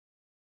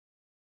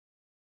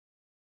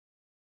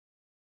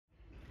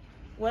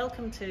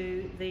Welcome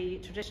to the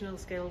Traditional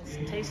Skills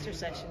Taster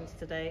Sessions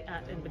today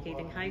at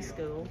Inverkeithing High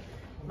School.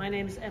 My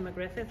name is Emma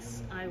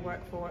Griffiths. I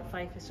work for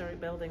Fife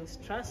Historic Buildings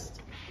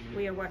Trust.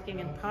 We are working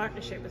in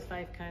partnership with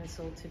Fife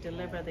Council to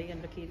deliver the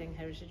Inverkeithing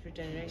Heritage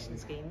Regeneration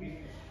Scheme.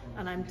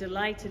 And I'm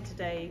delighted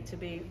today to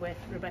be with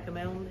Rebecca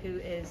Milne, who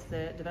is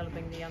the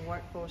Developing the Young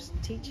Workforce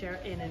teacher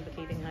in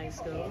Inverkeithing High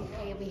School.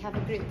 We have a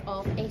group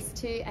of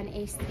S2 and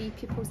S3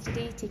 pupils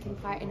today taking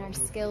part in our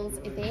skills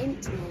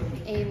event.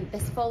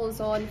 This follows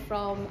on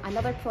from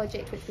another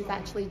project which we've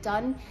actually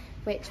done,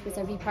 which was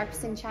a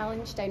repurposing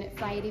challenge down at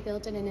Friary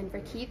Building in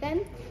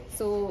Inverkeithing.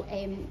 So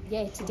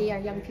today our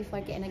young people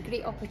are getting a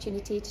great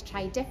opportunity to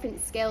try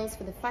different skills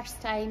for the first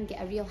time,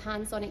 get a real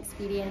hands-on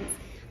experience,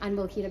 and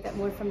we'll hear a bit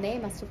more from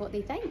them as to what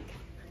they think.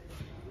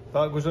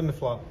 That goes on the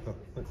flat.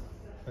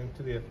 Thing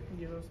to there.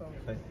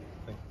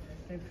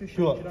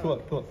 Pull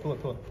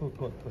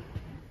it.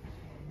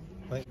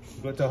 Right,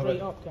 you've got to have it.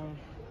 Have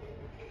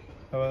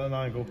it at an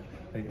angle.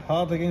 Right,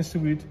 hard against the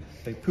wood.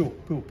 Right, pull.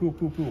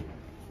 Pull.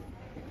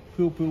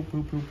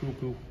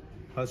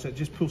 That's it,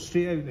 just pull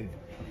straight out then.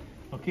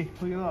 Okay,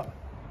 look at that.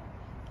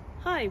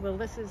 Hi, well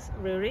this is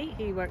Rory.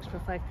 He works for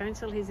Fife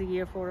Council. He's a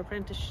Year 4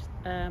 apprentice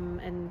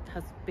and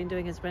has been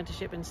doing his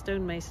apprenticeship in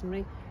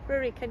stonemasonry.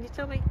 Rory, can you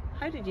tell me,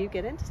 how did you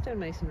get into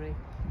stonemasonry?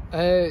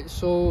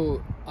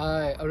 So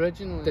I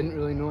originally didn't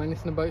really know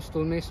anything about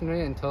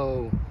stonemasonry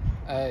until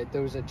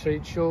there was a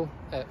trade show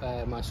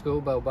at my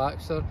school, Bill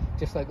Baxter,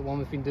 just like the one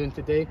we've been doing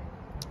today,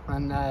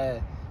 and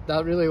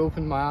that really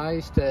opened my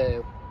eyes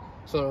to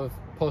sort of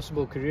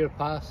possible career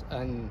paths,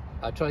 and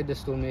I tried the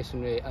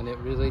stonemasonry and it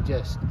really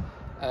just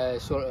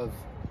sort of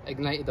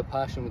ignited the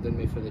passion within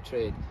me for the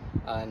trade,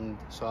 and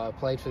so I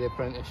applied for the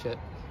apprenticeship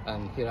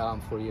and here I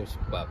am 4 years,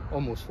 well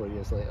almost 4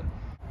 years later.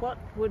 What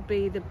would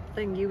be the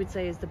thing you would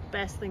say is the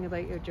best thing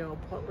about your job?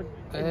 What would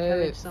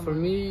encourage someone? For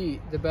me,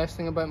 the best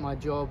thing about my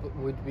job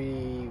would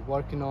be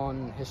working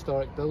on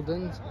historic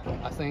buildings.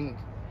 I think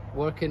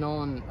working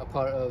on a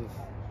part of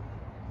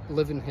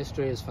living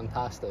history is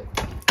fantastic.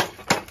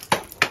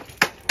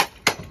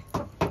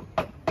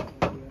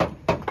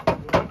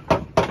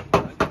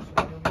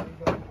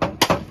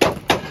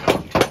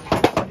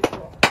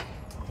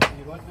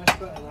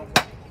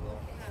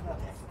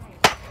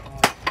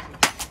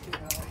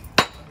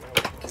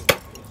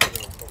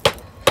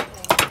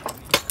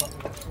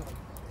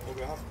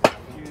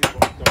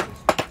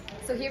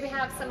 So here we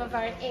have some of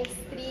our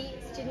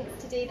S3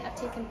 students today that have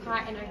taken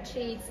part in our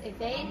trades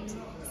event.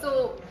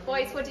 So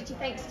boys, what did you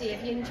think today?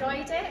 Have you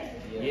enjoyed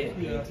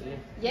it?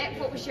 Yeah.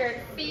 What was your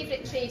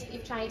favourite trade that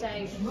you've tried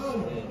out?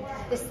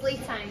 The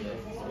slating.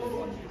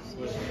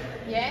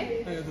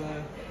 Yeah? The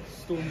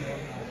stone one.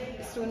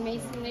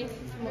 Stonemasonry.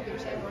 What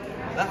was it?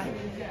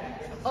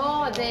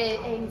 Oh, the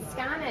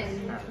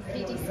scanning,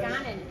 3D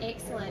scanning.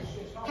 Excellent.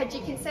 Had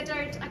you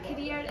considered a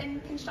career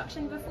in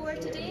construction before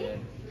today?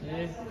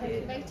 Yeah.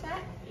 Think about it?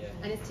 Yeah.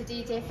 And has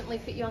today definitely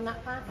put you on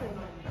that pathway?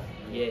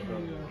 Yeah,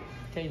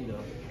 kind of.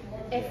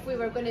 If we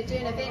were going to do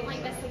an event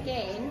like this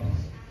again,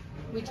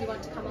 would you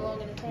want to come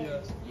along and attend?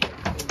 Yes.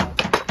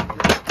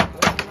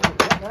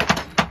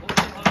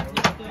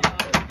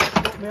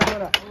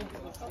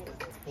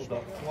 Hold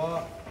that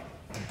flat,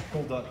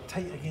 hold that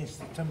tight against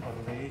the timber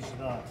with the edge of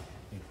that,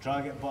 and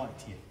drag it back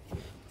to you.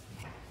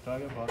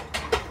 Drag it back.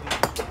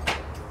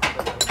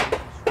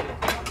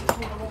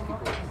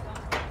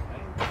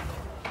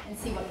 And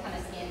see what kind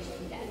of scans you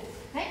can get.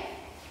 Okay?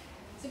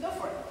 So go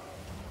for it.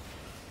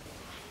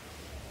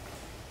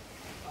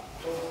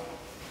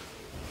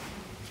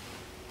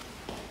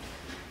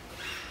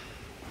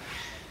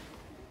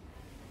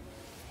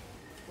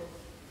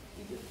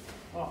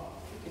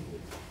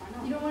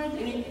 You don't want to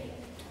do it?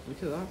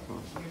 Look at that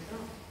part.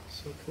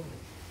 So cool.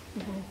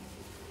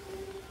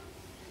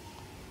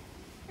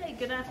 Hey,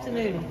 good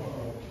afternoon.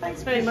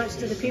 Thanks very much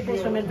to the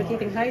pupils from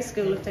Inverkeithing High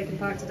School who have taken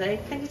part today.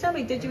 Can you tell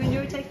me, did you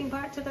enjoy taking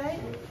part today?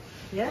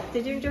 Yeah?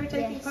 Did you enjoy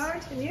taking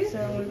part? And you?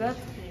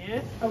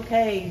 Yeah.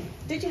 Okay.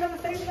 Did you have a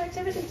favourite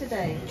activity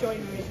today?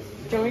 Joinery.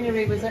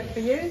 Joinery, was that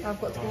for you?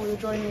 I've got to go with the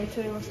joinery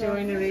too myself.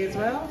 Joinery as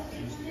well?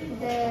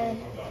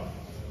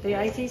 The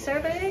IT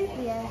surveying?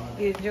 Yeah.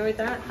 You enjoyed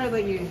that? How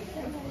about you?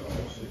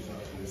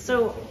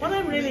 So what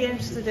I'm really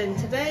interested in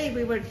today,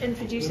 we were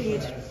introducing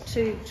you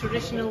to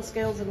traditional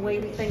skills and the way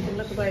we think and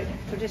look about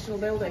traditional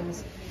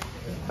buildings,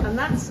 and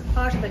that's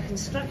part of the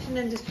construction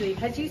industry.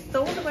 Had you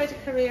thought about a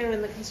career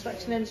in the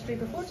construction industry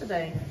before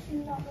today?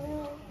 Not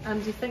really.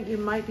 And do you think you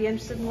might be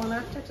interested in one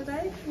after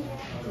today?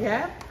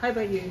 Yeah? How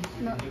about you?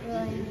 Not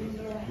really.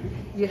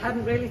 You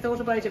hadn't really thought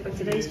about it, but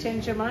today's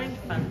changed your mind?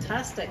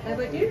 Fantastic. How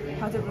about you? I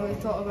hadn't really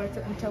thought about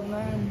it until now,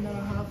 and now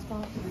I have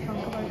thought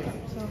about it.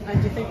 So.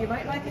 And do you think you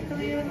might like a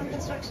career in the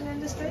construction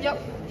industry?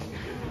 Yep.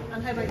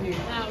 And how about you?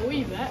 A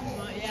wee bit,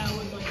 but yeah, I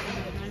would like to do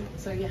it now.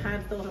 So you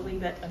had thought a wee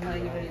bit and now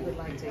you really would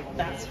like to.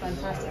 That's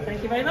fantastic.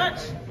 Thank you very much.